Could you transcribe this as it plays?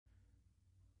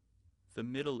The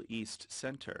Middle East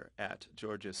Center at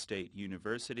Georgia State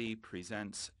University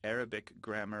presents Arabic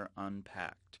Grammar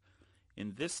Unpacked.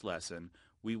 In this lesson,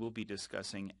 we will be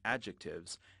discussing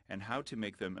adjectives and how to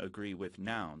make them agree with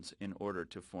nouns in order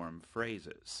to form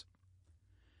phrases.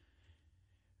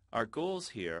 Our goals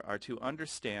here are to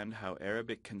understand how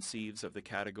Arabic conceives of the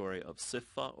category of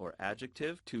siffa or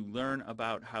adjective, to learn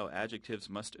about how adjectives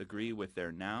must agree with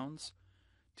their nouns,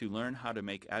 to learn how to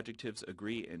make adjectives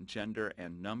agree in gender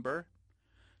and number,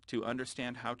 to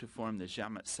understand how to form the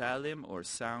jam' salim or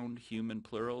sound human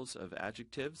plurals of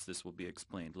adjectives, this will be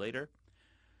explained later,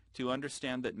 to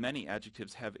understand that many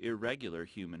adjectives have irregular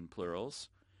human plurals,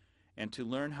 and to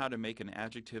learn how to make an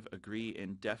adjective agree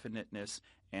in definiteness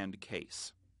and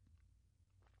case.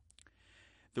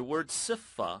 The word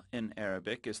siffa in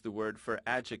Arabic is the word for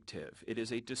adjective. It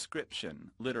is a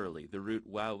description. Literally, the root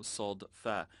waw sod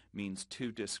fa means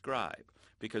to describe.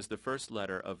 Because the first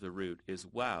letter of the root is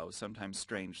waw, sometimes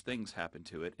strange things happen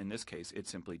to it. In this case, it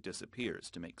simply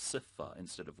disappears to make siffa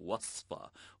instead of wasfa,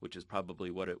 which is probably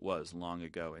what it was long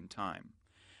ago in time.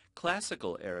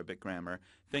 Classical Arabic grammar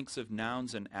thinks of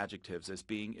nouns and adjectives as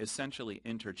being essentially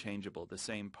interchangeable, the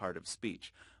same part of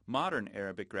speech. Modern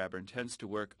Arabic grammar tends to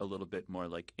work a little bit more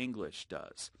like English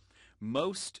does.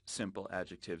 Most simple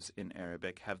adjectives in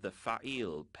Arabic have the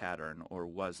fa'il pattern or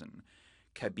wazn.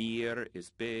 Kabir is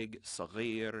big,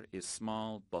 saghir is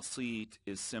small, basit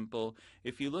is simple.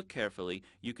 If you look carefully,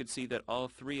 you could see that all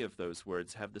three of those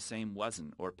words have the same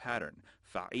wazn or pattern.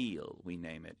 Fa'il, we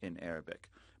name it in Arabic.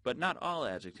 But not all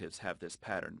adjectives have this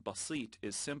pattern. Basit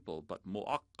is simple, but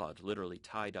mu'aqqad, literally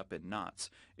tied up in knots,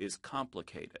 is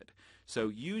complicated. So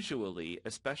usually,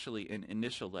 especially in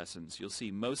initial lessons, you'll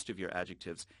see most of your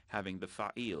adjectives having the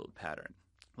fa'il pattern.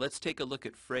 Let's take a look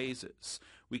at phrases.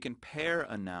 We can pair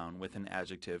a noun with an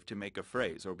adjective to make a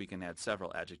phrase, or we can add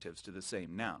several adjectives to the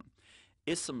same noun.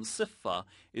 Ism siffa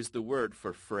is the word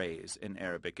for phrase in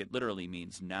Arabic. It literally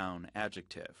means noun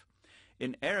adjective.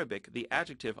 In Arabic, the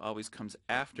adjective always comes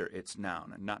after its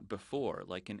noun, not before,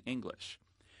 like in English.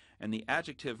 And the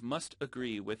adjective must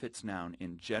agree with its noun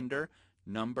in gender,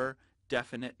 number,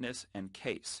 definiteness, and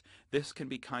case. This can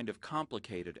be kind of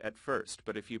complicated at first,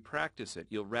 but if you practice it,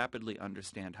 you'll rapidly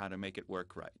understand how to make it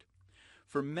work right.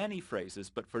 For many phrases,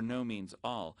 but for no means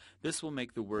all, this will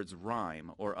make the words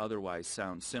rhyme or otherwise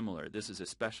sound similar. This is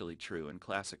especially true in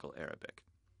classical Arabic.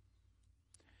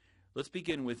 Let's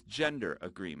begin with gender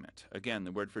agreement. Again,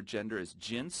 the word for gender is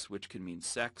jins, which can mean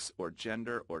sex or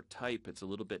gender or type. It's a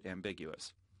little bit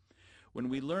ambiguous. When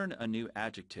we learn a new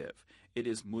adjective, it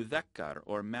is mudhakkar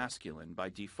or masculine by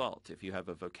default. If you have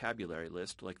a vocabulary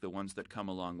list like the ones that come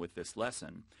along with this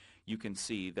lesson, you can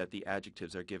see that the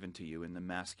adjectives are given to you in the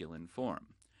masculine form.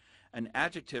 An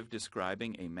adjective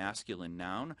describing a masculine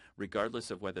noun, regardless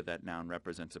of whether that noun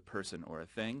represents a person or a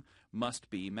thing, must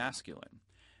be masculine.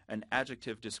 An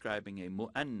adjective describing a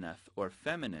mu'annath or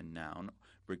feminine noun,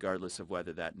 regardless of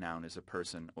whether that noun is a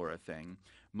person or a thing,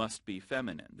 must be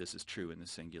feminine. This is true in the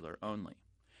singular only.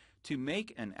 To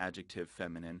make an adjective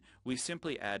feminine, we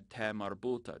simply add ta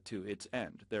marbuta to its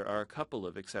end. There are a couple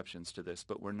of exceptions to this,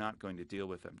 but we're not going to deal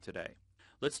with them today.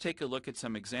 Let's take a look at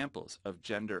some examples of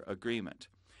gender agreement.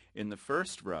 In the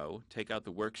first row, take out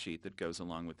the worksheet that goes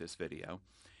along with this video,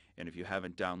 and if you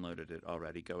haven't downloaded it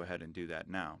already, go ahead and do that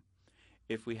now.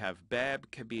 If we have bab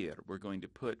kabir, we're going to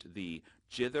put the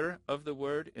jither of the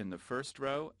word in the first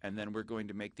row, and then we're going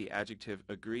to make the adjective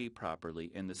agree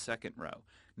properly in the second row.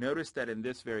 Notice that in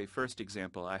this very first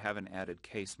example, I haven't added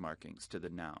case markings to the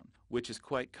noun, which is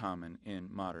quite common in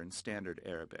modern standard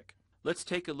Arabic. Let's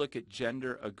take a look at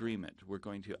gender agreement. We're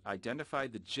going to identify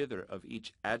the jither of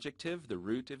each adjective, the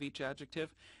root of each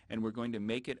adjective, and we're going to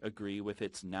make it agree with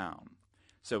its noun.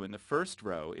 So in the first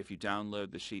row, if you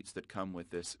download the sheets that come with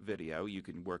this video, you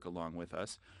can work along with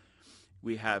us.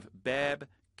 We have bab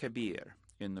kabir.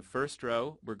 In the first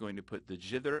row, we're going to put the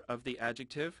jither of the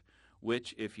adjective,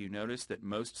 which, if you notice that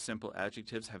most simple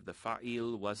adjectives have the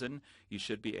fa'il wazn, you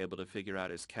should be able to figure out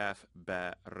as kaf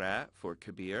ba ra for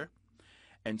kabir.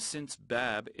 And since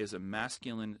bab is a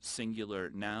masculine singular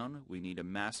noun, we need a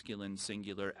masculine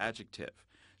singular adjective.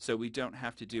 So we don't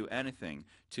have to do anything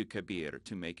to kabir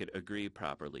to make it agree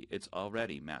properly. It's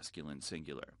already masculine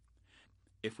singular.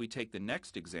 If we take the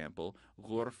next example,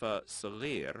 ghurfa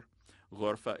saghir,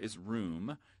 ghurfa is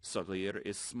room, saghir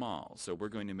is small. So we're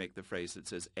going to make the phrase that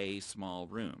says a small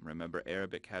room. Remember,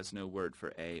 Arabic has no word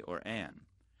for a or an.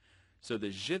 So the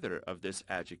jither of this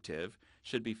adjective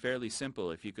should be fairly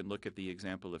simple. If you can look at the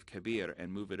example of kabir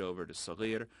and move it over to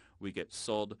saghir, we get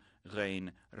sod, ghain,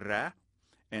 ra.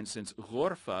 And since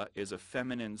ghurfa is a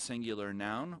feminine singular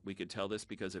noun, we could tell this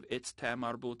because of its ta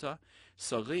marbuta,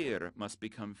 saghir must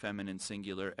become feminine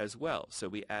singular as well. So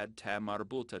we add ta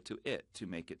marbuta to it to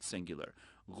make it singular.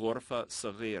 Ghurfa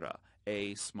saghira,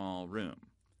 a small room.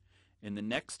 In the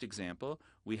next example,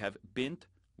 we have bint,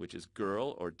 which is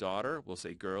girl or daughter. We'll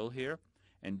say girl here.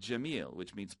 And jamil,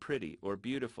 which means pretty or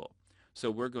beautiful. So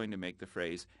we're going to make the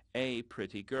phrase a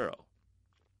pretty girl.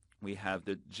 We have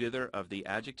the jither of the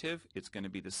adjective. It's going to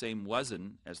be the same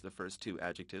wazn as the first two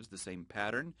adjectives, the same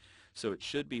pattern. So it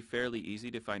should be fairly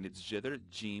easy to find its jither,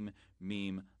 jim,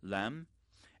 mim, lam.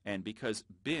 And because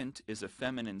bint is a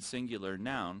feminine singular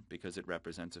noun, because it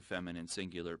represents a feminine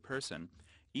singular person,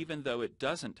 even though it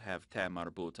doesn't have ta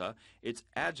marbuta, its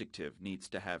adjective needs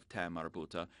to have ta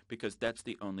marbuta because that's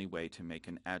the only way to make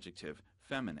an adjective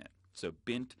feminine. So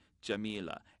bint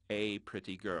jamila, a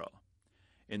pretty girl.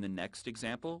 In the next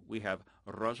example, we have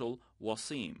rajul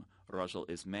wasim. Rajul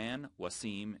is man,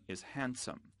 wasim is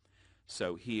handsome.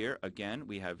 So here, again,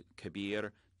 we have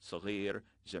kabir, saghir,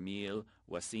 jamil,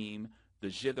 wasim. The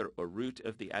jither or root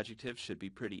of the adjective should be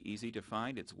pretty easy to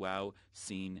find. It's waw,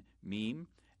 sin, mim.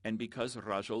 And because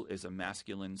rajul is a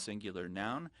masculine singular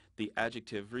noun, the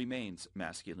adjective remains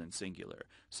masculine singular.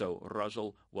 So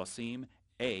rajul wasim,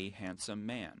 a handsome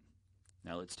man.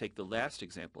 Now let's take the last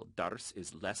example. Dars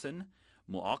is lesson.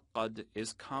 Mu'aqqad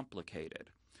is complicated.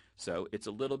 So it's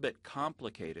a little bit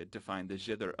complicated to find the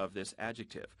jither of this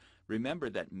adjective. Remember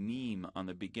that mim on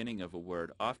the beginning of a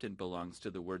word often belongs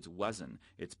to the word's wazn,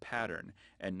 its pattern,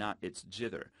 and not its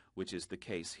jither, which is the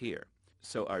case here.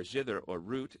 So our jither or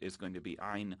root is going to be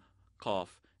ayn, qaf,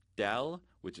 dal,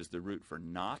 which is the root for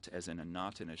knot, as in a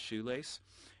knot in a shoelace.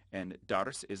 And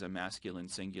dars is a masculine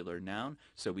singular noun,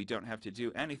 so we don't have to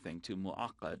do anything to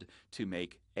mu'aqqad to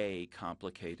make a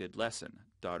complicated lesson.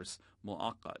 Dars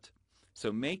mu'aqqad.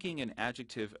 So making an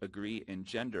adjective agree in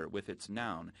gender with its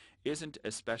noun isn't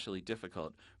especially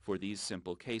difficult for these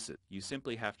simple cases. You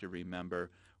simply have to remember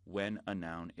when a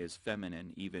noun is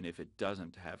feminine, even if it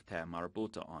doesn't have ta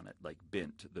marbuta on it, like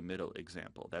bint, the middle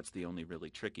example. That's the only really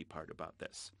tricky part about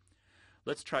this.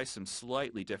 Let's try some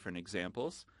slightly different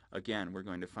examples. Again, we're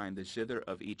going to find the jither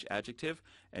of each adjective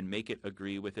and make it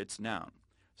agree with its noun.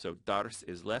 So dars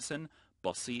is lesson,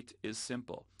 basit is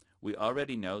simple. We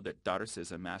already know that dars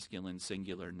is a masculine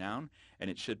singular noun, and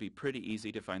it should be pretty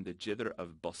easy to find the jither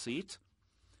of basit.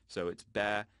 So it's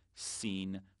ba,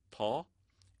 sin, ta.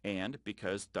 And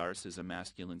because dars is a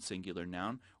masculine singular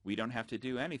noun, we don't have to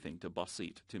do anything to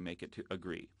basit to make it to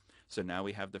agree. So now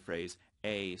we have the phrase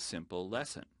a simple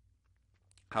lesson.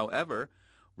 However,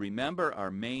 remember our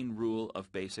main rule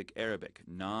of basic Arabic.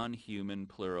 Non-human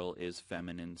plural is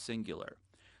feminine singular.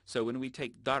 So when we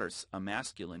take dars, a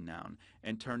masculine noun,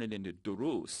 and turn it into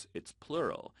durus, its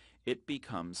plural, it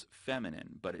becomes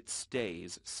feminine, but it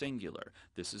stays singular.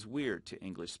 This is weird to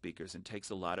English speakers and takes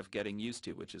a lot of getting used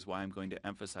to, which is why I'm going to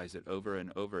emphasize it over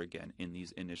and over again in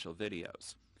these initial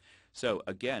videos. So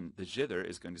again, the jither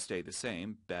is going to stay the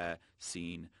same, ba,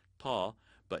 sin, ta,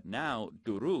 but now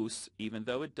durus, even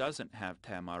though it doesn't have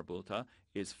ta marbuta,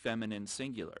 is feminine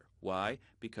singular. Why?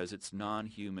 Because it's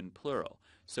non-human plural.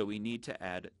 So we need to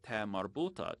add ta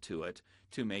marbuta to it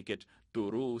to make it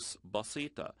durus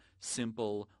basita,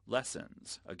 simple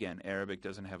lessons. Again, Arabic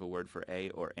doesn't have a word for a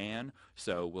or an,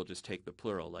 so we'll just take the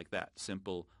plural like that,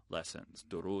 simple lessons,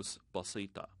 durus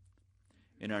basita.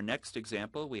 In our next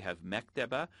example, we have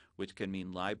mekteba, which can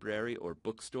mean library or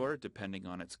bookstore, depending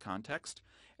on its context,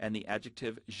 and the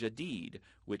adjective jadid,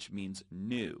 which means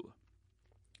new.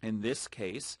 In this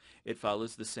case, it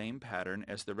follows the same pattern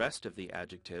as the rest of the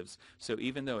adjectives, so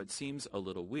even though it seems a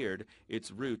little weird,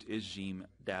 its root is jim,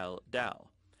 dal,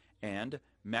 dal. And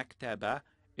mekteba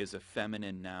is a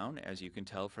feminine noun, as you can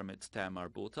tell from its ta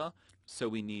marbuta, so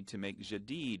we need to make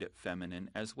jadid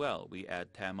feminine as well. We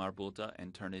add ta marbuta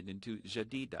and turn it into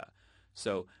jadida.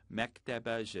 So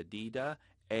mekteba jadida,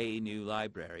 a new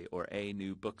library or a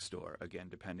new bookstore, again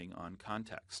depending on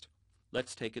context.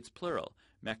 Let's take its plural.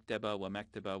 Mekteba wa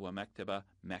mekteba wa mekteba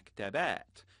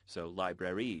mektebat. So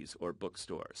libraries or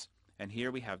bookstores. And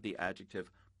here we have the adjective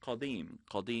qadim.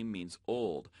 Qadim means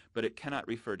old, but it cannot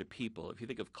refer to people. If you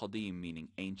think of qadim meaning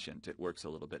ancient, it works a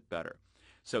little bit better.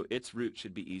 So its root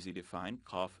should be easy to find,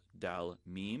 qaf, dal,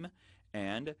 mim.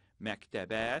 And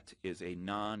mektebat is a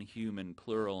non-human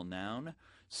plural noun,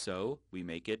 so we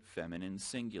make it feminine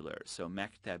singular. So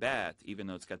mektebat, even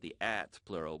though it's got the at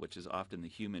plural, which is often the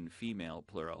human female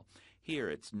plural, here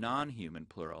it's non-human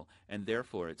plural, and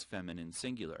therefore it's feminine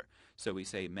singular. So we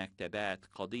say mektebat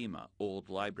qadima, old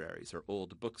libraries or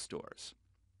old bookstores.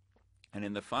 And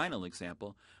in the final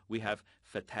example, we have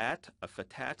fatat. A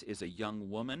fatat is a young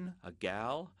woman, a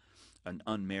gal. an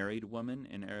unmarried woman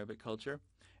in Arabic culture.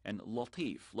 And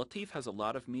latif. Latif has a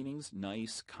lot of meanings: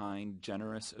 nice, kind,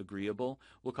 generous, agreeable.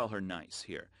 We'll call her nice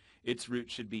here. Its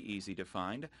root should be easy to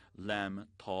find. Lam,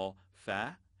 ta,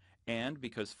 fa. And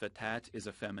because fatat is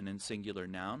a feminine singular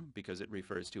noun, because it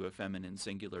refers to a feminine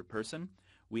singular person,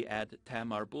 we add ta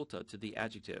marbuta to the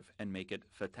adjective and make it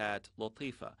fatat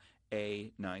latifa,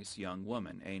 a nice young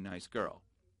woman, a nice girl.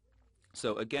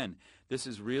 So again, this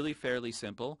is really fairly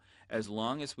simple. As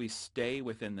long as we stay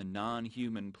within the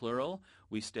non-human plural,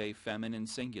 we stay feminine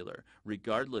singular,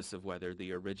 regardless of whether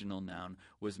the original noun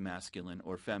was masculine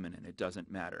or feminine. It doesn't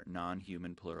matter.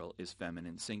 Non-human plural is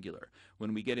feminine singular.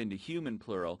 When we get into human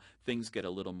plural, things get a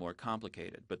little more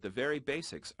complicated. But the very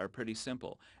basics are pretty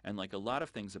simple. And like a lot of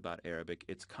things about Arabic,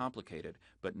 it's complicated,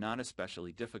 but not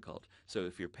especially difficult. So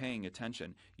if you're paying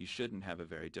attention, you shouldn't have a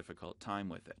very difficult time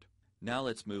with it. Now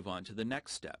let's move on to the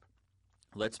next step.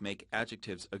 Let's make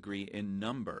adjectives agree in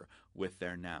number with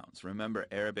their nouns. Remember,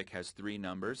 Arabic has 3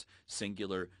 numbers: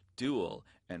 singular, dual,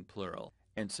 and plural.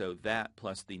 And so that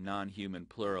plus the non-human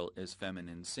plural is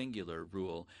feminine singular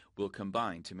rule will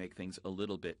combine to make things a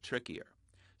little bit trickier.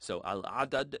 So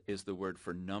al-adad is the word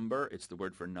for number. It's the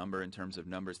word for number in terms of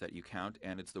numbers that you count,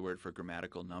 and it's the word for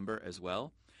grammatical number as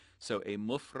well. So a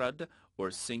mufrad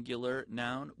or singular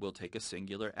noun will take a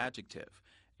singular adjective.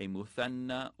 A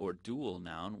muthanna or dual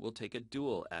noun will take a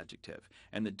dual adjective.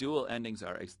 And the dual endings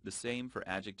are the same for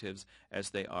adjectives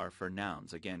as they are for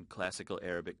nouns. Again, classical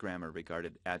Arabic grammar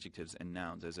regarded adjectives and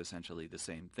nouns as essentially the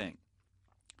same thing.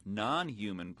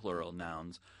 Non-human plural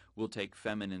nouns will take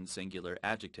feminine singular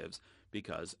adjectives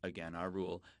because, again, our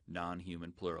rule,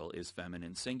 non-human plural is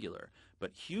feminine singular.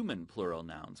 But human plural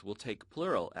nouns will take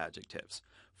plural adjectives.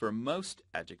 For most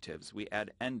adjectives, we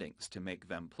add endings to make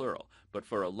them plural. But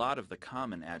for a lot of the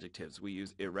common adjectives, we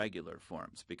use irregular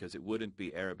forms because it wouldn't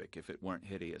be Arabic if it weren't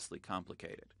hideously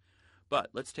complicated.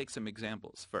 But let's take some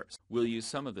examples first. We'll use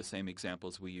some of the same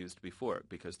examples we used before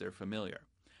because they're familiar.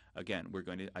 Again, we're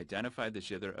going to identify the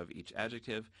jither of each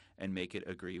adjective and make it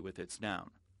agree with its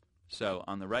noun. So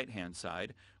on the right-hand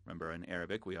side, remember in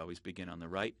Arabic we always begin on the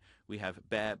right, we have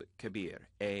bab kabir,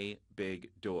 a big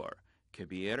door.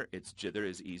 Kabir, its jither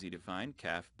is easy to find,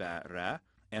 kaf, ba, ra,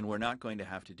 and we're not going to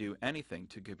have to do anything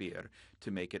to kabir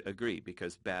to make it agree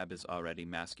because bab is already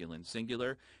masculine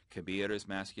singular, kabir is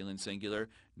masculine singular,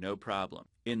 no problem.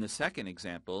 In the second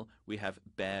example, we have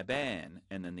baban,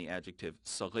 and then the adjective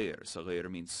saghir.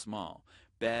 Saghir means small.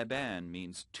 Baban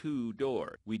means 2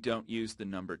 doors. We don't use the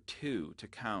number 2 to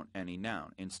count any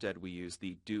noun. Instead, we use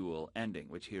the dual ending,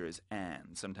 which here is an.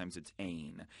 Sometimes it's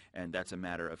ain, and that's a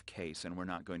matter of case, and we're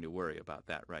not going to worry about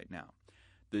that right now.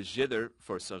 The jither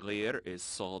for saghir is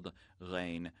sod,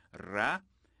 ghain, ra.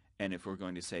 And if we're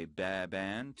going to say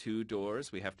baban, 2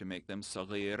 doors, we have to make them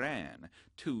saghiran,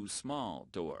 2 small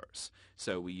doors.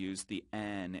 So we use the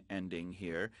an ending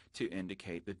here to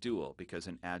indicate the dual because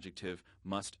an adjective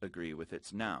must agree with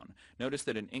its noun. Notice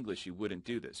that in English you wouldn't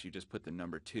do this. You just put the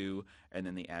number 2 and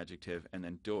then the adjective and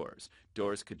then doors.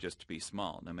 Doors could just be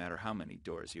small no matter how many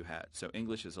doors you had. So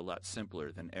English is a lot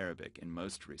simpler than Arabic in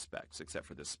most respects except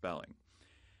for the spelling.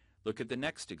 Look at the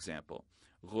next example.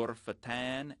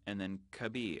 Ghurfatan and then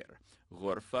kabir.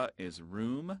 Ghurfa is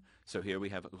room. So here we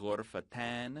have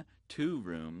ghurfatan, 2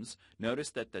 rooms.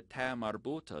 Notice that the ta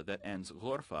marbuta that ends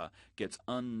ghurfa gets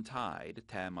untied.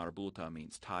 Ta marbuta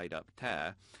means tied up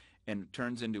ta. And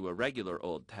turns into a regular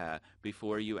old ta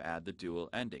before you add the dual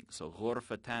ending. So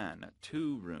ghurfatan,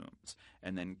 2 rooms.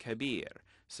 And then kabir.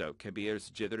 So kabir's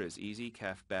jither is easy,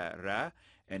 kaf ba ra.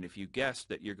 And if you guessed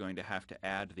that you're going to have to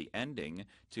add the ending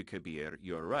to kabir,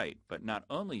 you're right. But not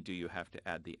only do you have to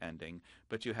add the ending,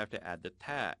 but you have to add the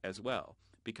ta as well,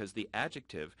 because the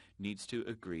adjective needs to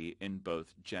agree in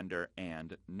both gender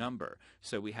and number.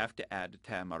 So we have to add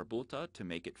ta marbuta to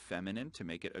make it feminine, to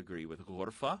make it agree with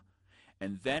ghurfa.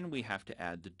 And then we have to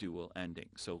add the dual ending.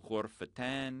 So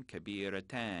ghurfatan,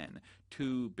 kabiratan,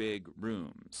 2 big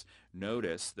rooms.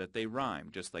 Notice that they rhyme,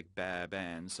 just like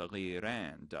baban,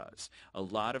 saghiran does. A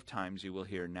lot of times you will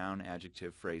hear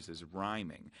noun-adjective phrases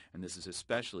rhyming, and this is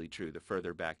especially true the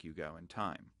further back you go in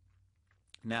time.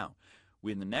 Now,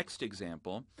 in the next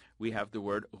example, we have the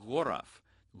word ghuraf.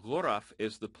 Ghuraf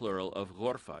is the plural of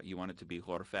ghurfa. You want it to be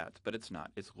ghurfat, but it's not.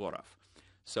 It's ghuraf.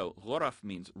 So ghuraf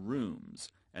means rooms.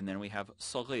 And then we have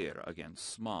saghir, again,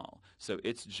 small. So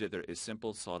its jither is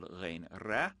simple, sad, ghain,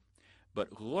 ra.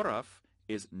 But ghuraf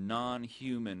is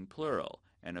non-human plural.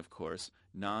 And of course,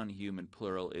 non-human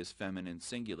plural is feminine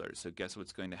singular. So guess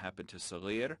what's going to happen to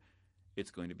saghir?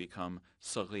 It's going to become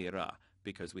saghira,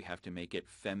 because we have to make it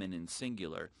feminine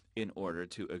singular in order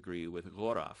to agree with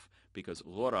ghuraf. Because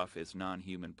ghuraf is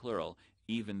non-human plural,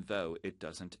 even though it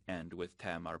doesn't end with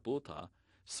ta marbuta.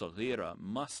 Saghira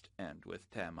must end with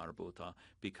ta marbuta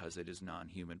because it is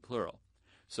non-human plural.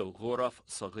 So ghuraf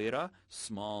saghira,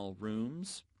 small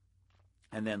rooms.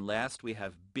 And then last we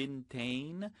have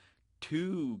bintain,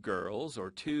 two girls or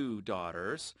two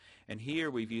daughters. And here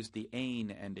we've used the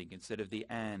ain ending instead of the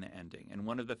an ending. And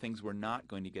one of the things we're not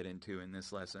going to get into in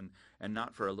this lesson, and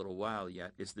not for a little while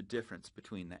yet, is the difference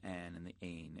between the an and the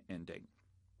ain ending.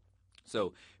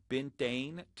 So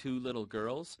bintain, two little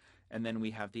girls, and then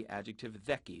we have the adjective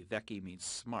dheki. Dheki means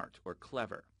smart or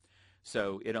clever.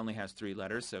 So it only has 3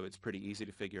 letters, so it's pretty easy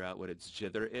to figure out what its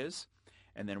jither is.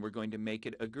 And then we're going to make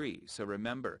it agree. So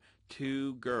remember,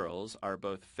 two girls are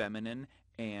both feminine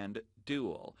and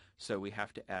dual. So we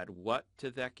have to add what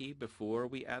to dheki before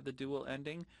we add the dual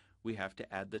ending? We have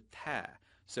to add the ta.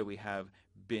 So we have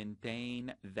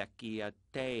bintain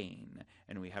dhakiyatain.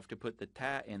 And we have to put the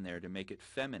ta in there to make it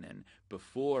feminine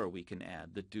before we can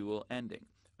add the dual ending.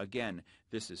 Again,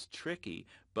 this is tricky,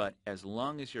 but as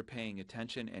long as you're paying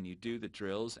attention and you do the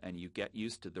drills and you get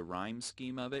used to the rhyme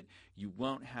scheme of it, you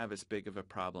won't have as big of a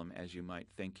problem as you might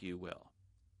think you will.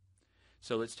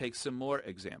 So let's take some more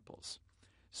examples.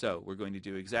 So we're going to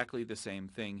do exactly the same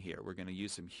thing here. We're going to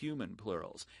use some human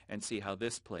plurals and see how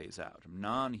this plays out.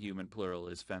 Non-human plural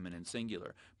is feminine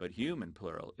singular, but human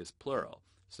plural is plural.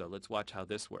 So let's watch how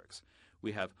this works.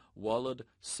 We have walad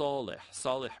salih.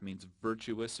 Salih means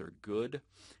virtuous or good,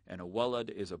 and a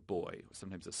walad is a boy,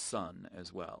 sometimes a son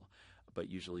as well, but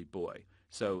usually boy.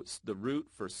 So the root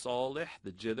for salih,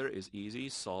 the jither, is easy,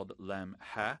 sald lam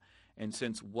ha. And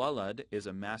since walad is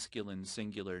a masculine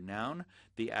singular noun,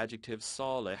 the adjective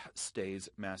salih stays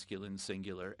masculine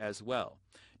singular as well.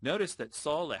 Notice that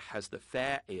salih has the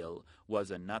fa'il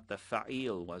wazn, not the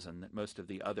fa'il wazn that most of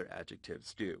the other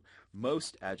adjectives do.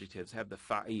 Most adjectives have the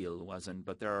fa'il wazn,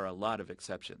 but there are a lot of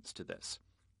exceptions to this.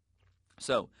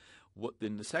 So,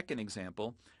 in the second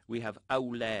example, we have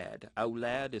awlad.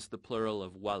 Awlad is the plural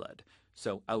of walad.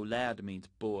 So awlad means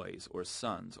boys or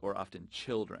sons or often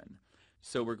children.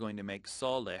 So we're going to make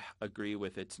salih agree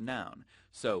with its noun.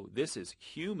 So this is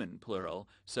human plural,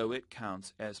 so it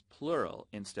counts as plural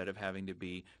instead of having to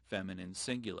be feminine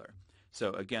singular.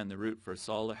 So again, the root for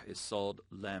salih is sald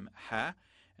lam ha.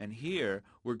 And here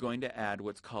we're going to add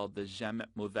what's called the jam'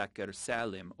 mudhakkar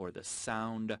salim, or the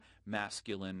sound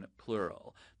masculine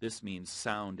plural. This means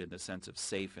sound in the sense of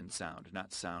safe and sound,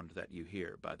 not sound that you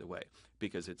hear, by the way,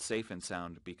 because it's safe and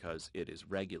sound because it is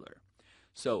regular.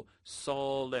 So,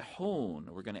 salihun,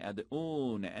 we're going to add the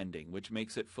un ending, which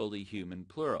makes it fully human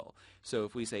plural. So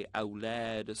if we say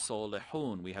awlad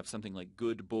salihun, we have something like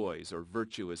good boys or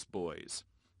virtuous boys.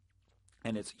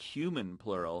 And it's human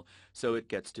plural, so it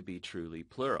gets to be truly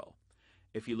plural.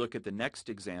 If you look at the next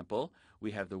example,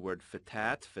 we have the word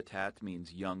fatat. Fatat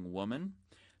means young woman.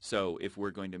 So if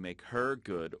we're going to make her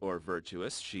good or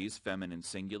virtuous, she's feminine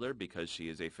singular because she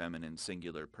is a feminine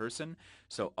singular person.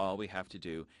 So all we have to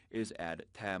do is add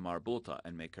ta marbuta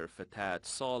and make her fatat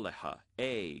saliha,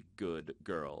 a good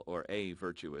girl or a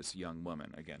virtuous young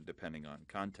woman, again, depending on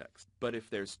context. But if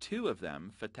there's two of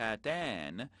them,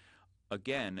 fatatan,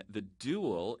 again, the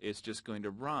dual is just going to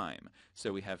rhyme.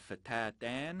 So we have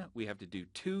fatatan, we have to do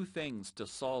two things to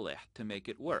salih to make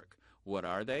it work. What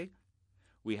are they?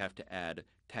 We have to add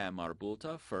ta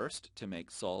marbuta first to make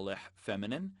salih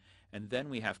feminine, and then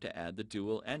we have to add the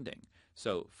dual ending.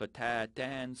 So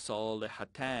fatatan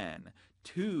salihatan,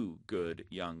 two good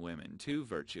young women, two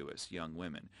virtuous young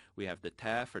women. We have the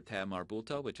ta for ta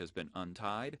marbuta, which has been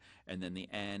untied, and then the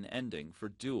an ending for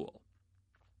dual.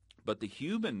 But the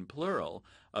human plural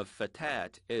of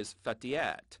fatat is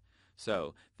fatiat.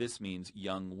 So this means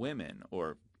young women,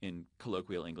 or in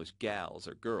colloquial English, gals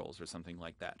or girls or something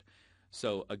like that.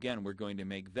 So again, we're going to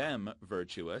make them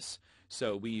virtuous.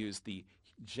 So we use the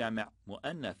jam'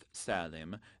 mu'annath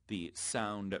salim, the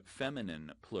sound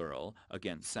feminine plural.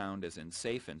 Again, sound as in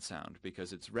safe and sound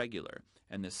because it's regular.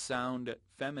 And the sound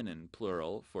feminine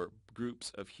plural for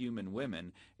groups of human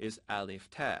women is alif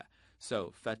ta.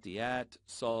 So fatiyat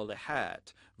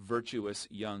salihat, virtuous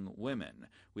young women.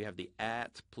 We have the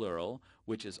at plural,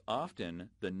 which is often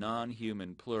the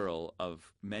non-human plural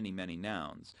of many, many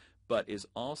nouns, but is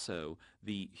also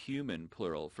the human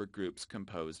plural for groups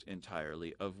composed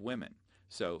entirely of women.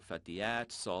 So fatiyat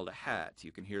salihat,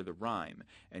 you can hear the rhyme,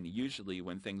 and usually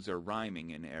when things are rhyming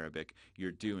in Arabic,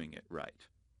 you're doing it right.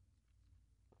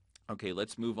 Okay,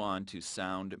 let's move on to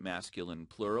sound masculine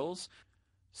plurals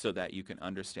so that you can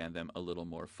understand them a little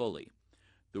more fully.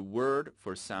 The word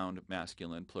for sound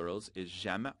masculine plurals is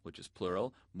jam', which is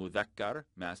plural, mudhakkar,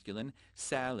 masculine,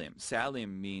 salim.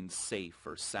 Salim means safe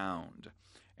or sound.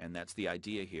 And that's the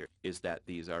idea here, is that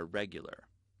these are regular.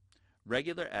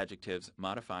 Regular adjectives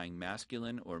modifying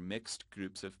masculine or mixed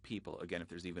groups of people. Again, if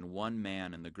there's even one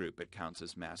man in the group, it counts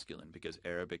as masculine because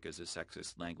Arabic is a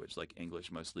sexist language, like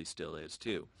English mostly still is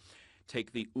too.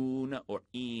 Take the un or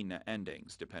in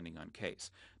endings, depending on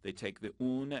case. They take the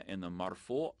un in the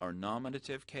marfu or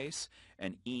nominative case,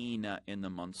 and in the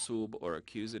mansub or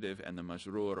accusative and the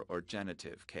majrur or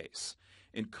genitive case.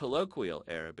 In colloquial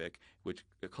Arabic, which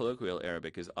colloquial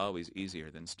Arabic is always easier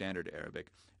than standard Arabic,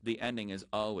 the ending is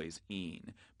always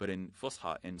in, but in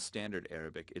Fusha, in standard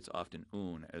Arabic, it's often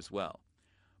un as well.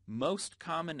 Most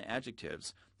common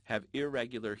adjectives have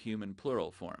irregular human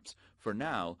plural forms. For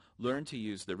now, learn to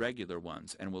use the regular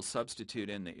ones, and we'll substitute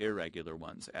in the irregular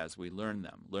ones as we learn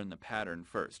them. Learn the pattern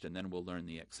first, and then we'll learn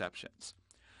the exceptions.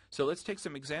 So let's take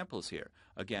some examples here.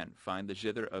 Again, find the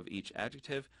jither of each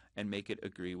adjective and make it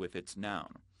agree with its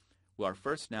noun. Well, our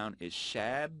first noun is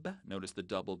shab. Notice the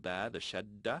double ba, the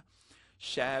shadda.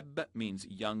 Shab means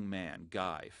young man,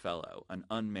 guy, fellow. An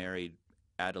unmarried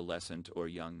adolescent or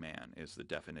young man is the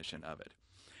definition of it.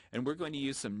 And we're going to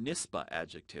use some nisba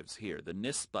adjectives here. The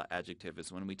nisba adjective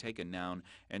is when we take a noun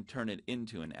and turn it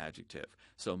into an adjective.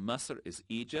 So Masr is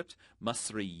Egypt.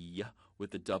 Masri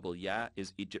with the double ya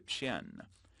is Egyptian.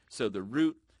 So the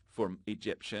root for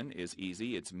Egyptian is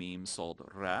easy. It's mim sald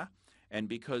ra. And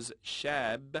because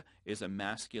shab is a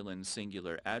masculine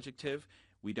singular adjective,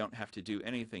 we don't have to do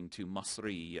anything to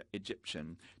Masri,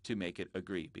 Egyptian, to make it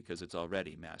agree because it's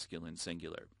already masculine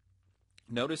singular.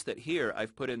 Notice that here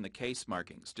I've put in the case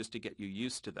markings just to get you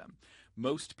used to them.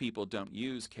 Most people don't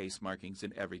use case markings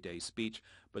in everyday speech,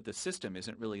 but the system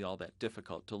isn't really all that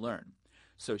difficult to learn.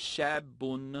 So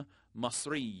shabun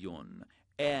masriyun,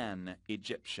 an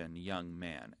Egyptian young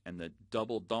man. And the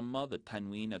double dhamma, the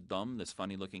tanween ad-dhamm, this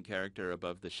funny-looking character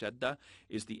above the shadda,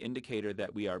 is the indicator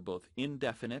that we are both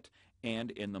indefinite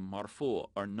and in the marfu,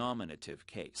 or nominative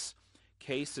case.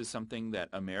 Case is something that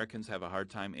Americans have a hard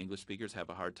time, English speakers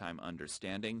have a hard time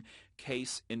understanding.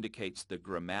 Case indicates the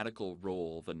grammatical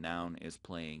role the noun is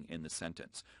playing in the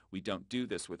sentence. We don't do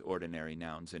this with ordinary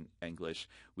nouns in English.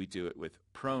 We do it with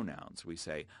pronouns. We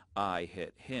say, I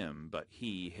hit him, but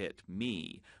he hit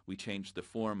me. We change the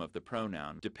form of the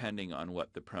pronoun depending on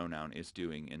what the pronoun is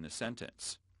doing in the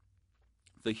sentence.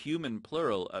 The human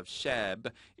plural of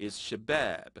shab is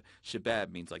shabab.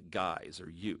 Shabab means like guys or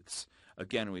youths.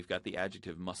 Again, we've got the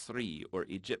adjective Masri or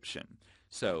Egyptian.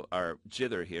 So our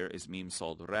jither here is mim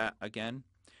sald ra again.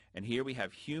 And here we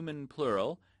have human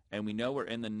plural, and we know we're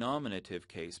in the nominative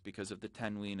case because of the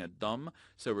tanween ad-dhamm.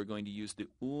 So we're going to use the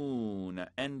un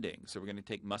ending. So we're going to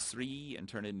take Masri and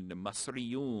turn it into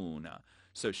Masriyun.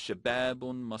 So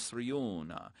shababun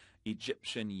Masriyun,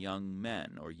 Egyptian young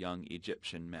men or young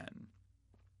Egyptian men.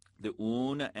 The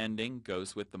un ending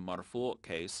goes with the marfu'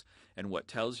 case, and what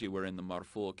tells you we're in the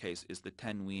marfu' case is the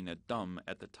tanween ad-dhamm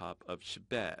at the top of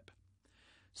shabab.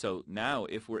 So now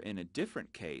if we're in a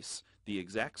different case, the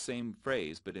exact same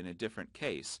phrase but in a different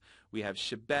case, we have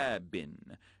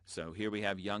shababin. So here we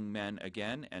have young men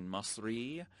again and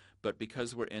masri, but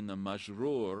because we're in the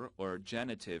majrur or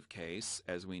genitive case,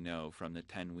 as we know from the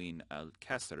tanween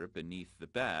al-kasr beneath the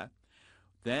ba,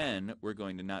 then we're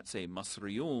going to not say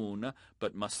Masriyun,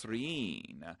 but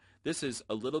Masriyin. This is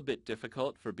a little bit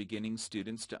difficult for beginning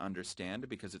students to understand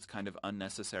because it's kind of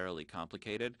unnecessarily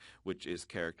complicated, which is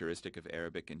characteristic of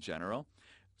Arabic in general.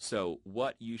 So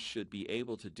what you should be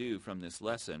able to do from this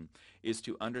lesson is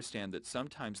to understand that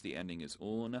sometimes the ending is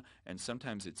un and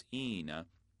sometimes it's in,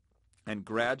 and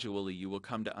gradually you will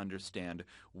come to understand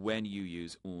when you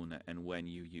use un and when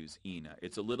you use ina.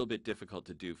 It's a little bit difficult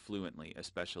to do fluently,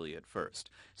 especially at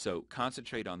first. So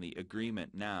concentrate on the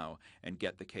agreement now and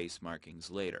get the case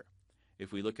markings later.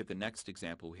 If we look at the next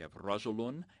example, we have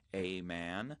rajulun, a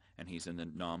man, and he's in the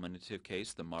nominative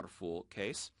case, the marfu'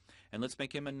 case. And let's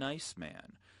make him a nice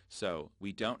man. So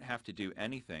we don't have to do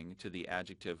anything to the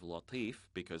adjective latif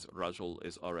because rajul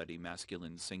is already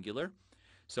masculine singular.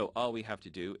 So all we have to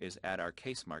do is add our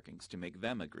case markings to make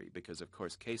them agree, because of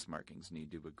course case markings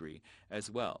need to agree as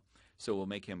well. So we'll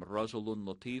make him rajulun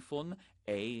latifun,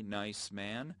 a nice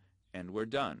man, and we're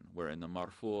done. We're in the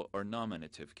marfu' or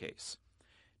nominative case.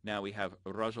 Now we have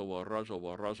rajul wa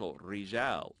rajul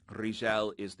rijal.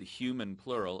 Rijal is the human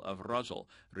plural of rajul.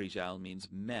 Rijal means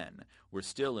men. We're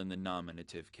still in the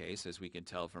nominative case, as we can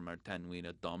tell from our tanween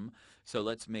ad-dhamm. So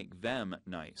let's make them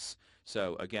nice.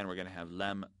 So again, we're going to have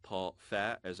lam ta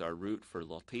fa as our root for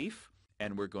latif,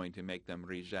 and we're going to make them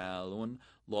rijalun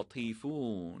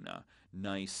latifun,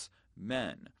 nice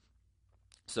men.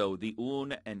 So the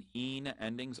un and in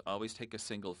endings always take a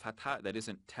single fatha. That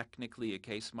isn't technically a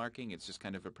case marking. It's just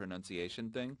kind of a pronunciation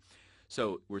thing.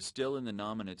 So we're still in the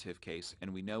nominative case,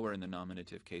 and we know we're in the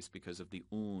nominative case because of the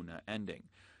una ending.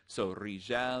 So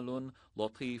rijalun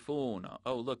latifuna.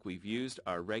 Oh, look, we've used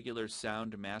our regular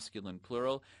sound masculine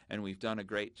plural, and we've done a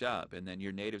great job. And then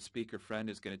your native speaker friend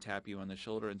is going to tap you on the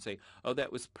shoulder and say, oh,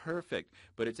 that was perfect,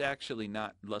 but it's actually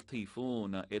not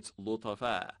latifuna, it's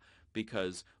lutafa.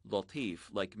 Because latif,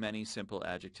 like many simple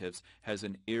adjectives, has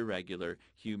an irregular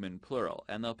human plural.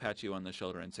 And they'll pat you on the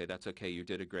shoulder and say, that's okay, you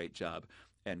did a great job.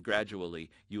 And gradually,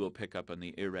 you will pick up on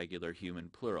the irregular human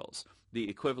plurals. The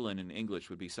equivalent in English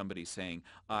would be somebody saying,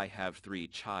 I have 3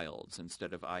 childs,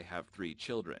 instead of I have 3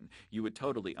 children. You would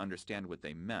totally understand what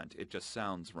they meant. It just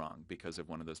sounds wrong because of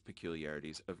one of those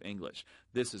peculiarities of English.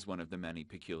 This is one of the many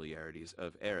peculiarities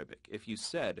of Arabic. If you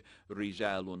said,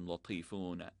 rijalun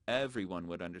latifun, everyone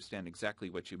would understand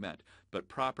exactly what you meant. But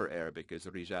proper Arabic is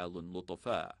rijalun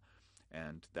lutafa.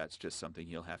 And that's just something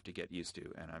you'll have to get used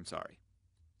to, and I'm sorry.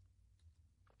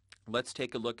 Let's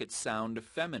take a look at sound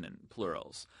feminine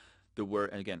plurals. The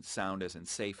word, again, sound as in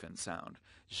safe and sound.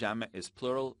 Jama is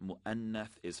plural,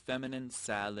 mu'annath is feminine,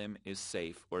 salim is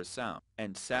safe or sound.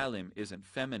 And salim isn't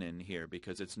feminine here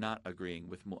because it's not agreeing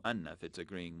with mu'annath, it's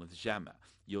agreeing with jama.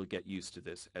 You'll get used to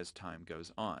this as time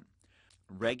goes on.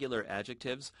 Regular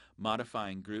adjectives,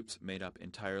 modifying groups made up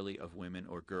entirely of women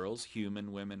or girls,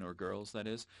 human women or girls, that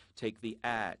is, take the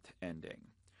at ending.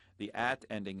 The at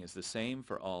ending is the same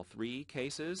for all 3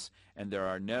 cases, and there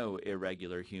are no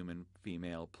irregular human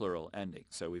female plural endings.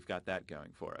 So we've got that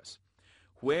going for us.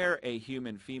 Where a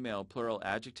human female plural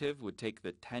adjective would take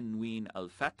the tanween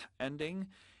al-fath ending,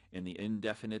 in the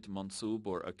indefinite mansub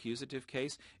or accusative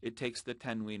case, it takes the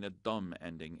tanween ad-dam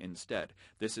ending instead.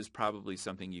 This is probably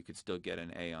something you could still get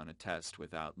an A on a test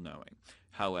without knowing.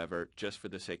 However, just for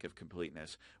the sake of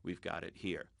completeness, we've got it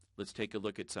here. Let's take a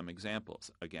look at some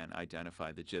examples. Again,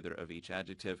 identify the jither of each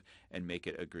adjective and make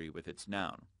it agree with its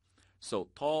noun. So,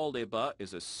 taliba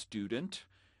is a student.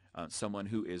 Someone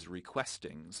who is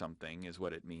requesting something is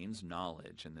what it means,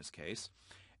 knowledge in this case.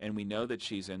 And we know that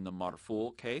she's in the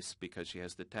marfu case because she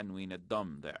has the tanween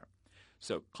ad-dam there.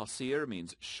 So, qasir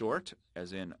means short,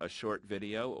 as in a short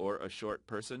video or a short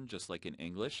person, just like in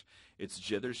English. Its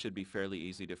jither should be fairly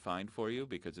easy to find for you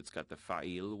because it's got the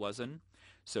fa'il wazn.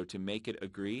 So to make it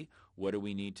agree, what do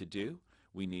we need to do?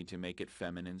 We need to make it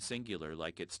feminine singular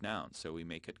like its noun. So we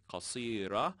make it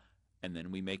qasira, and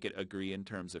then we make it agree in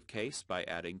terms of case by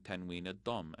adding tanween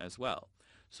ad-dam as well.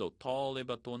 So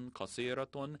talibatun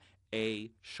qasiratun, a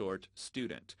short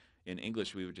student. In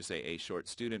English, we would just say a short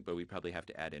student, but we probably have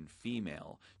to add in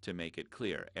female to make it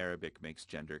clear. Arabic makes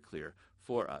gender clear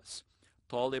for us.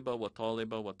 Taliba wa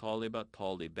taliba wa taliba,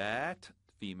 talibat,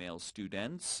 female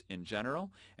students in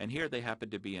general, and here they happen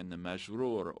to be in the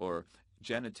majrur or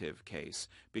genitive case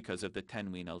because of the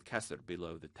tanween al-kasr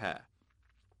below the ta.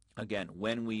 Again,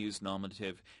 when we use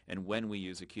nominative and when we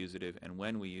use accusative and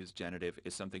when we use genitive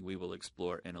is something we will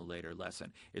explore in a later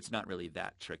lesson. It's not really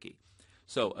that tricky.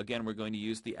 So again, we're going to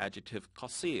use the adjective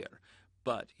qasir.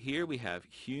 But here we have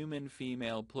human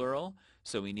female plural,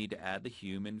 so we need to add the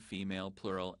human female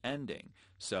plural ending.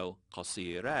 So,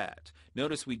 qasirat.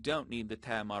 Notice we don't need the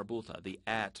ta marbuta. The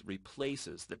at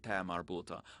replaces the ta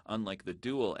marbuta, unlike the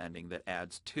dual ending that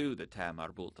adds to the ta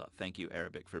marbuta. Thank you,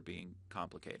 Arabic, for being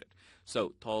complicated.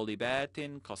 So,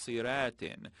 talibatin,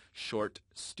 qasiratin, short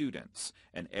students.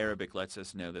 And Arabic lets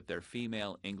us know that they're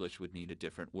female. English would need a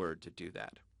different word to do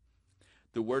that.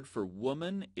 The word for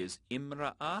woman is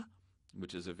imra'ah,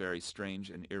 which is a very strange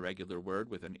and irregular word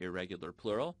with an irregular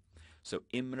plural. So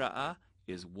imra'ah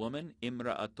is woman,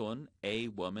 imra'atun, a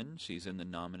woman. She's in the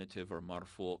nominative or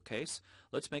marfu case.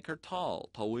 Let's make her tall,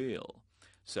 tawil.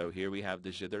 So here we have the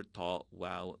jidr ta,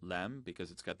 waw, lam,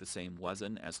 because it's got the same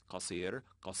wazn as qasir,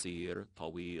 qasir,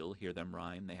 tawil. Hear them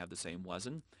rhyme, they have the same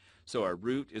wazn. So our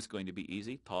root is going to be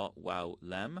easy, ta, waw,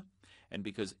 lam. And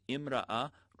because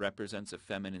imra'ah represents a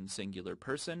feminine singular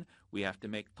person, we have to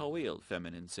make tawil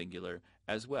feminine singular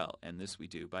as well. And this we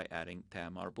do by adding ta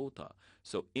marbuta.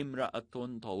 So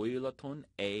imra'atun tawilatun,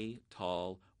 a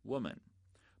tall woman.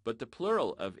 But the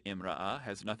plural of imra'ah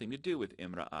has nothing to do with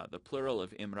imra'ah. The plural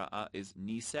of imra'ah is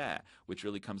nisa, which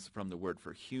really comes from the word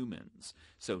for humans.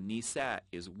 So nisa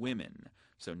is women.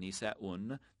 So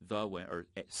nisa'un, or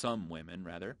some women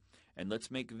rather. and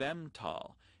let's make them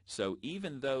tall. So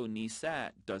even though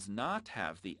nisa does not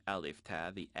have the alif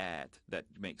ta, the at, that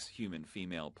makes human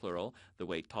female plural, the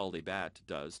way talibat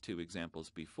does 2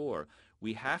 examples before,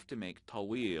 we have to make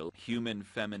tawil human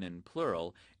feminine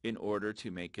plural in order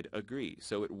to make it agree.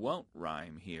 So it won't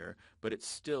rhyme here, but it's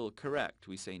still correct.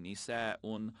 We say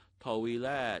nisa'un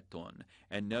tawilatun.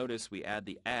 And notice we add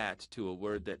the at to a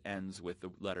word that ends with the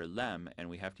letter lem, and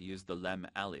we have to use the lem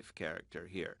alif character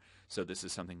here. So this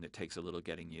is something that takes a little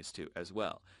getting used to as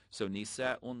well. So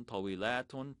nisa'un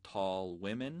tawilatun, tall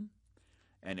women.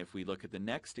 And if we look at the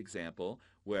next example,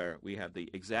 where we have the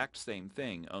exact same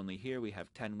thing, only here we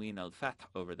have tanween al-fath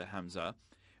over the hamza,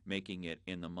 making it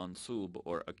in the mansub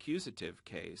or accusative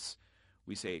case,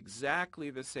 we say exactly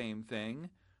the same thing,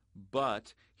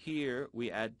 but here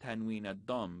we add tanween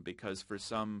ad-dam because for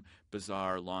some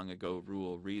bizarre long ago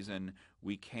rule reason,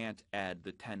 we can't add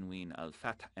the tanween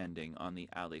al-fath ending on the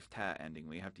alif ta ending.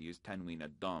 We have to use tanween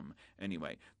ad-dam.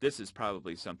 Anyway, this is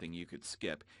probably something you could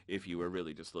skip if you were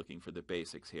really just looking for the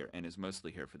basics here, and is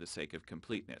mostly here for the sake of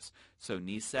completeness. So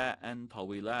nisa'an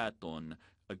tawilatun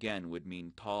again would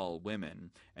mean tall women,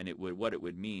 and what it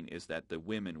would mean is that the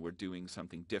women were doing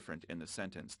something different in the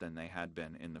sentence than they had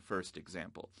been in the first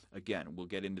example. Again, we'll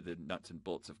get into the nuts and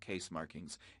bolts of case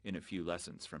markings in a few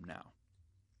lessons from now.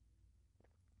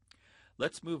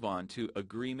 Let's move on to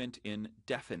agreement in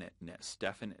definiteness.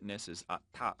 Definiteness is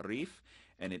at-ta'rif,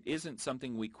 and it isn't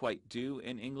something we quite do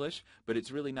in English, but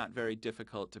it's really not very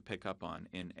difficult to pick up on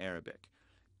in Arabic.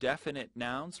 Definite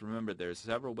nouns, remember there's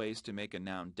several ways to make a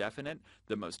noun definite.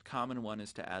 The most common one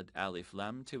is to add alif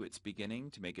lam to its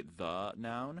beginning to make it the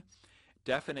noun.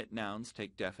 Definite nouns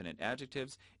take definite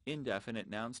adjectives. Indefinite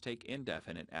nouns take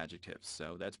indefinite adjectives.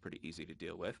 So that's pretty easy to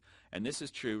deal with. And this is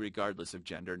true regardless of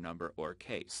gender, number, or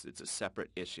case. It's a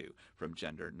separate issue from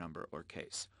gender, number, or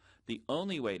case. The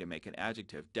only way to make an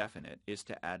adjective definite is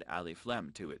to add alif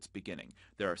lam to its beginning.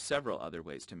 There are several other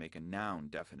ways to make a noun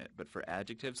definite, but for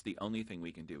adjectives, the only thing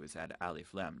we can do is add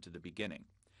alif lam to the beginning.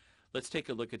 Let's take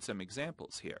a look at some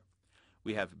examples here.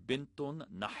 We have bintun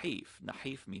nahif.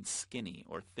 Nahif means skinny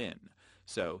or thin.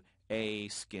 So, a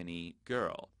skinny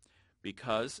girl.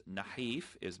 Because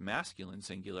nahif is masculine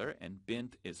singular and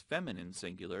bint is feminine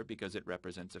singular because it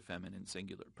represents a feminine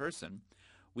singular person,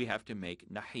 we have to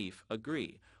make nahif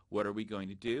agree. What are we going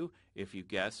to do? If you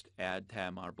guessed add ta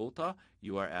marbuta,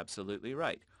 you are absolutely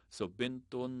right. So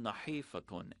bintun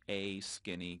nahifatun, a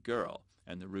skinny girl.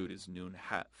 And the root is nun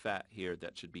ha fat here.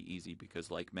 That should be easy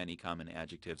because like many common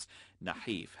adjectives,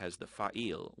 nahif has the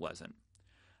fa'il wazn.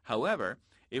 However,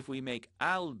 if we make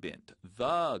al-bint,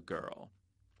 the girl,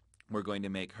 we're going to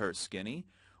make her skinny.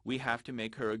 We have to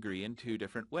make her agree in 2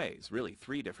 different ways, really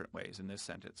 3 different ways in this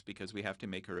sentence, because we have to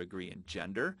make her agree in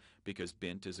gender, because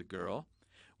bint is a girl.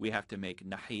 We have to make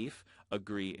nahif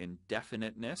agree in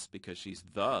definiteness, because she's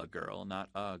the girl, not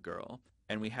a girl.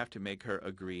 And we have to make her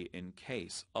agree in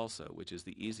case also, which is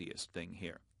the easiest thing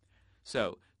here.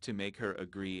 So, to make her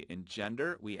agree in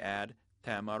gender, we add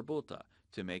ta marbuta.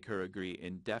 To make her agree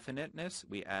in definiteness,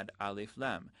 we add alif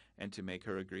lam. And to make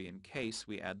her agree in case,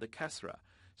 we add the kasra.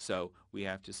 So we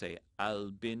have to say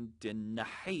al-bintin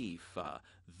nahifa,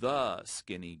 the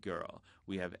skinny girl.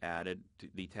 We have added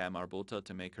the ta marbuta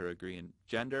to make her agree in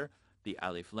gender, the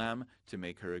alif lam to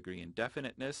make her agree in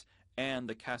definiteness, and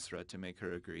the kasra to make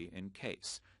her agree in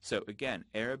case. So again,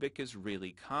 Arabic is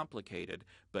really complicated,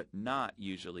 but not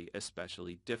usually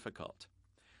especially difficult.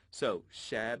 So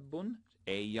shabun,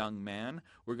 a young man,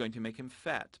 we're going to make him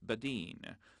fat,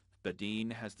 badin.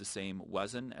 Badin has the same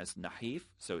wazn as nahif,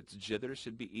 so its jither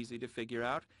should be easy to figure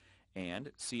out.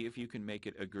 And see if you can make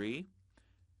it agree.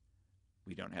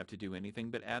 We don't have to do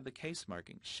anything but add the case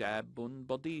marking. Shabun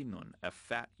badinun, a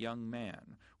fat young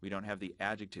man. We don't have the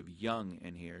adjective young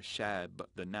in here. Shab,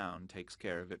 the noun, takes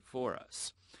care of it for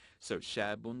us. So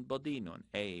shabun badinun,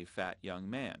 a fat young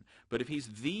man. But if he's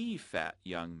the fat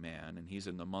young man, and he's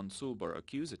in the mansub or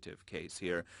accusative case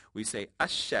here, we say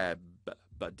ashab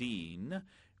badin.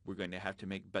 We're going to have to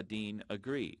make badin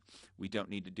agree. We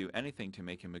don't need to do anything to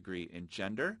make him agree in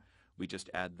gender. We just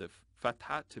add the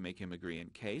fatha to make him agree in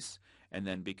case. And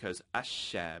then because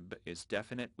ashab is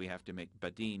definite, we have to make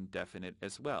badin definite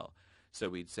as well. So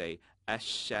we'd say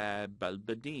ashab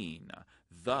al-badin,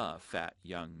 the fat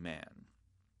young man.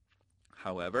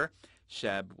 However,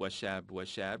 shab,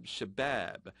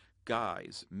 shabab,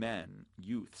 guys, men,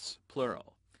 youths,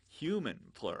 plural. Human,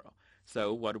 plural.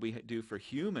 So what do we do for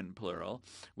human plural?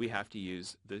 We have to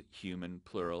use the human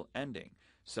plural ending.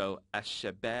 So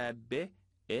ash-shabab,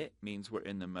 it means we're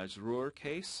in the majrur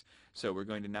case. So we're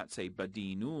going to not say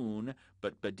badinun,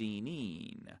 but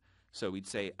badinin. So we'd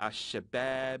say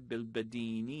ash-shabab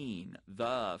bil-badinin,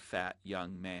 the fat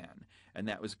young man. And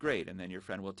that was great. And then your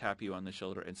friend will tap you on the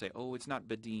shoulder and say, oh, it's not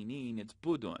badinin, it's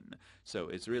budun. So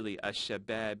it's really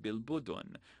ash-shabab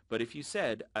bil-budun. But if you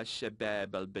said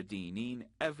ash-shabab al-badinin,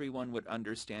 everyone would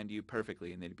understand you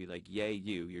perfectly. And they'd be like, yay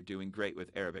you, you're doing great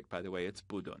with Arabic. By the way, it's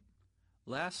budun.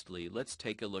 Lastly, let's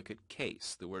take a look at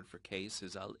case. The word for case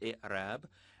is al-i'rab,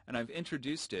 and I've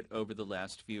introduced it over the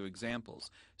last few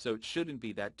examples, so it shouldn't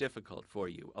be that difficult for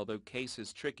you, although case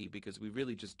is tricky because we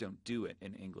really just don't do it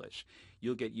in English.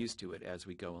 You'll get used to it as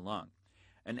we go along.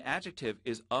 An adjective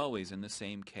is always in the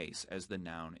same case as the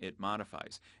noun it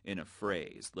modifies. In a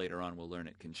phrase, later on we'll learn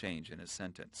it can change in a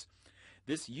sentence.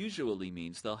 This usually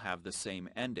means they'll have the same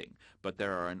ending, but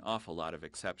there are an awful lot of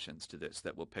exceptions to this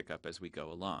that we'll pick up as we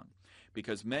go along.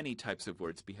 Because many types of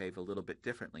words behave a little bit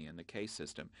differently in the case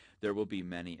system, there will be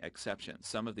many exceptions.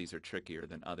 Some of these are trickier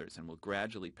than others, and we'll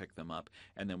gradually pick them up,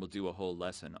 and then we'll do a whole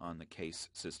lesson on the case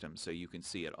system so you can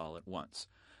see it all at once.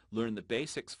 Learn the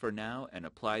basics for now and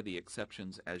apply the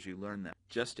exceptions as you learn them,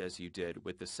 just as you did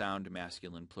with the sound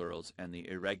masculine plurals and the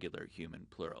irregular human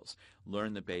plurals.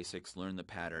 Learn the basics, learn the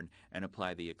pattern, and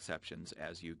apply the exceptions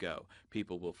as you go.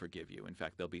 People will forgive you. In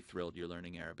fact, they'll be thrilled you're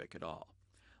learning Arabic at all.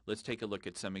 Let's take a look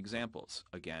at some examples.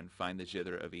 Again, find the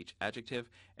jither of each adjective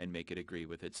and make it agree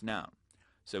with its noun.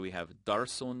 So we have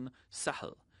darsun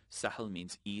sahl. Sahl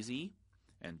means easy,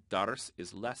 and dars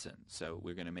is lesson. So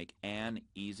we're going to make an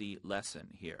easy lesson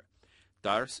here.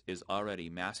 Dars is already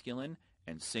masculine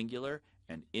and singular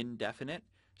and indefinite.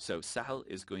 So sahl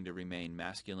is going to remain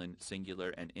masculine,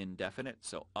 singular, and indefinite.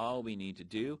 So all we need to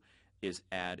do is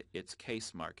add its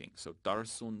case marking. So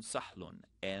darsun sahlun,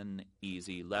 an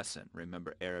easy lesson.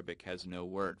 Remember, Arabic has no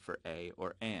word for a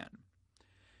or an.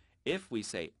 If we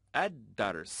say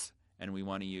ad-dars and we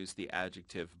want to use the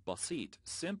adjective basit,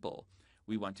 simple,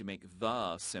 we want to make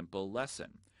the simple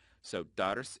lesson. So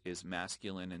dars is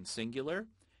masculine and singular,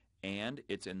 and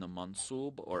it's in the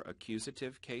mansub or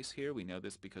accusative case here. We know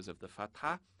this because of the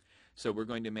fatha. So we're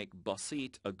going to make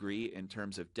basit agree in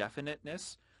terms of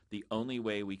definiteness. The only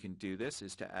way we can do this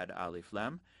is to add alif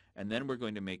lam, and then we're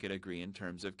going to make it agree in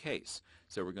terms of case.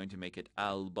 So we're going to make it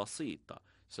al-basita.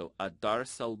 So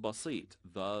ad-dars al-basit,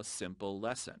 the simple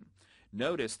lesson.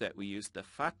 Notice that we use the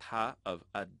fatha of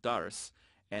ad-dars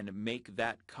and make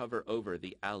that cover over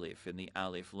the alif in the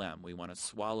alif lam. We want to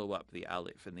swallow up the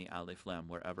alif in the alif lam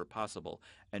wherever possible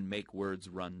and make words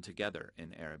run together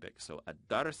in Arabic. So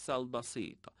ad-dars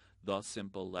al-basit, the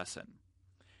simple lesson.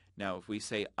 Now if we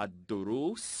say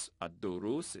ad-durus,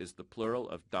 ad-durus is the plural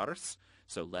of dars,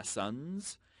 so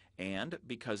lessons, and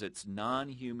because it's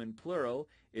non-human plural,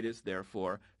 it is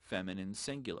therefore feminine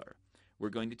singular. We're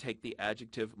going to take the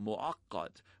adjective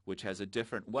mu'aqqad, which has a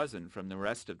different wazn from the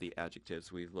rest of the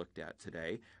adjectives we've looked at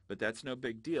today, but that's no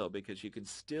big deal because you can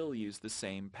still use the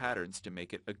same patterns to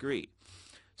make it agree.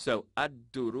 So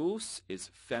ad-durus is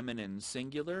feminine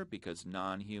singular because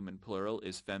non-human plural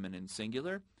is feminine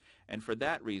singular, and for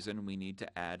that reason we need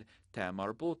to add ta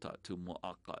marbuta to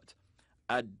mu'aqqad.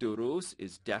 Ad-durus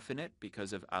is definite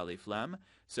because of alif lam,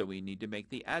 so we need to make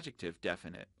the adjective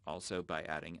definite also by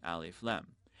adding alif lam.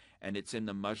 And it's in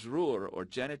the majrur or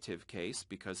genitive case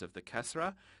because of the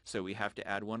kasra, so we have to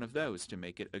add one of those to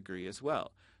make it agree as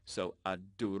well. So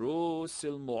ad-durus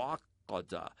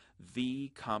al-mu'aqqada,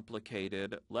 the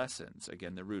complicated lessons.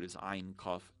 Again, the root is ayn,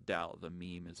 qaf, dal. The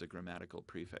meme is a grammatical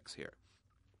prefix here.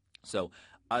 So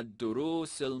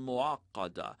ad-durus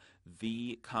al-mu'aqqada,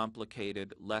 the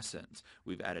complicated lessons.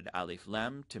 We've added alif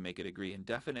lam to make it agree in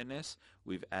definiteness.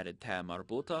 We've added ta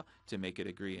marbuta to make it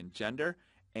agree in gender.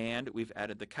 And we've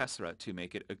added the kasra to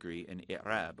make it agree in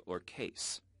i'rab or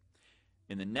case.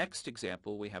 In the next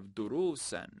example, we have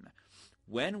durusan.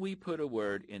 When we put a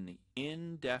word in the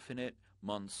indefinite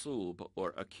mansub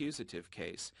or accusative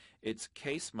case, its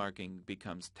case marking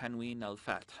becomes tanween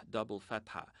al-fath, double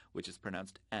fatha, which is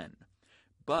pronounced n.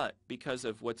 But because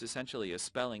of what's essentially a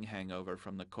spelling hangover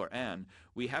from the Quran,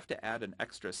 we have to add an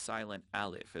extra silent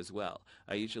alif as well.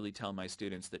 I usually tell my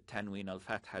students that tanween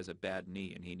al-fath has a bad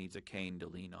knee and he needs a cane to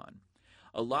lean on.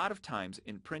 A lot of times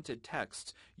in printed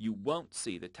texts, you won't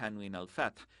see the tanween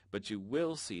al-fath, but you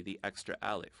will see the extra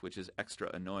alif, which is extra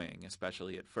annoying,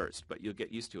 especially at first, but you'll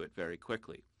get used to it very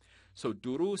quickly. So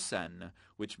durusan,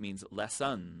 which means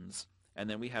lessons, and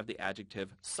then we have the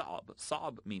adjective sa'b.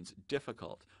 Sa'b means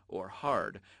difficult or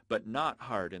hard, but not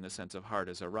hard in the sense of hard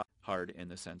as a rock, hard in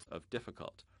the sense of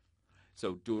difficult.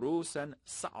 So durusan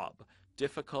sa'b,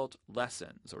 difficult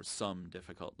lessons, or some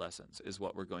difficult lessons, is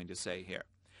what we're going to say here.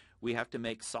 We have to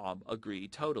make sa'b agree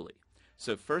totally.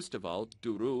 So first of all,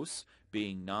 durus,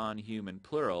 being non-human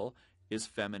plural, is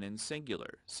feminine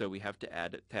singular, so we have to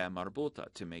add ta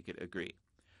marbuta to make it agree.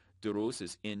 Durus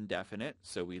is indefinite,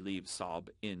 so we leave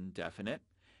sab indefinite.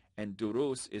 And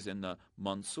durus is in the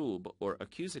mansub or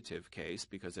accusative case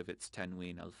because of its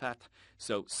tanween al-fath,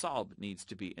 so sab needs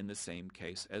to be in the same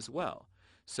case as well.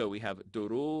 So we have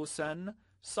durusan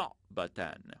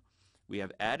sa'batan. We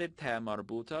have added ta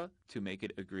marbuta to make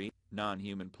it agree.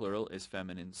 Non-human plural is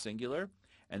feminine singular.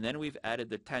 And then we've added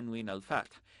the tanween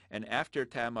al-fath. And after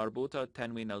ta marbuta,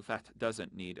 tanween al-fath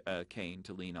doesn't need a cane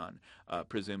to lean on,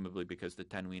 presumably because the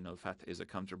tanween al-fath is a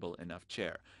comfortable enough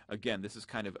chair. Again, this is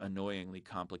kind of annoyingly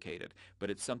complicated, but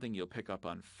it's something you'll pick up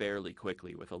on fairly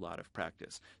quickly with a lot of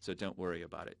practice, so don't worry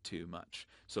about it too much.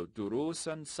 So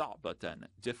durusan sa'batan,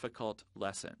 difficult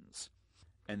lessons.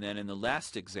 And then in the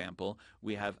last example,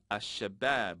 we have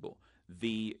ash-shababu,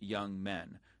 the young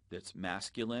men. That's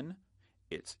masculine.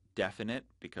 It's definite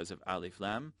because of alif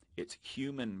lam. It's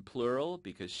human plural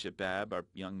because shabab, are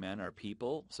young men, are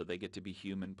people, so they get to be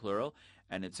human plural.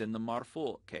 And it's in the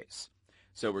marfu case.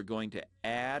 So we're going to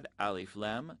add alif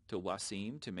lam to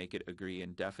wasim to make it agree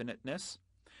in definiteness.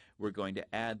 We're going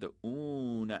to add the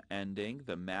un ending,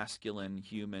 the masculine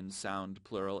human sound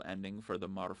plural ending for the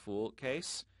marfu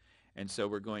case. And so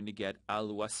we're going to get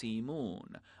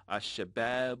al-wasimun,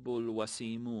 ash-shababul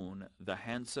wasimun, the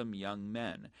handsome young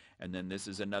men. And then this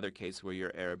is another case where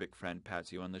your Arabic friend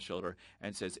pats you on the shoulder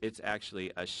and says it's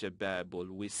actually ash-shababul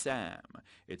wisam.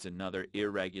 It's another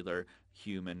irregular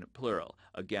human plural.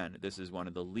 Again, this is one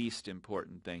of the least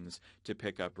important things to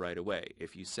pick up right away.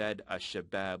 If you said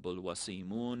ash-shababul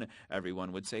wasimun,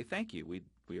 everyone would say thank you.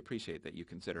 We appreciate that you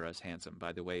consider us handsome.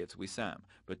 By the way, it's wisam,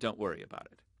 but don't worry about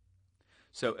it.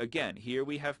 So again, here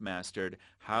we have mastered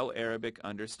how Arabic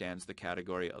understands the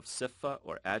category of siffa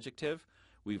or adjective.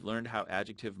 We've learned how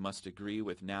adjective must agree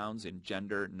with nouns in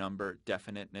gender, number,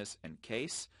 definiteness, and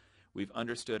case. We've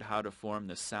understood how to form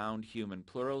the sound human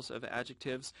plurals of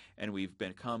adjectives, and we've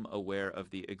become aware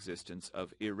of the existence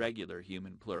of irregular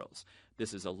human plurals.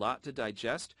 This is a lot to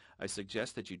digest. I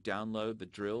suggest that you download the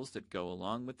drills that go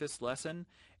along with this lesson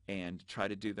and try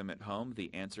to do them at home.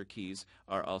 The answer keys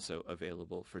are also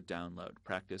available for download.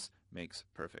 Practice makes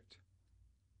perfect.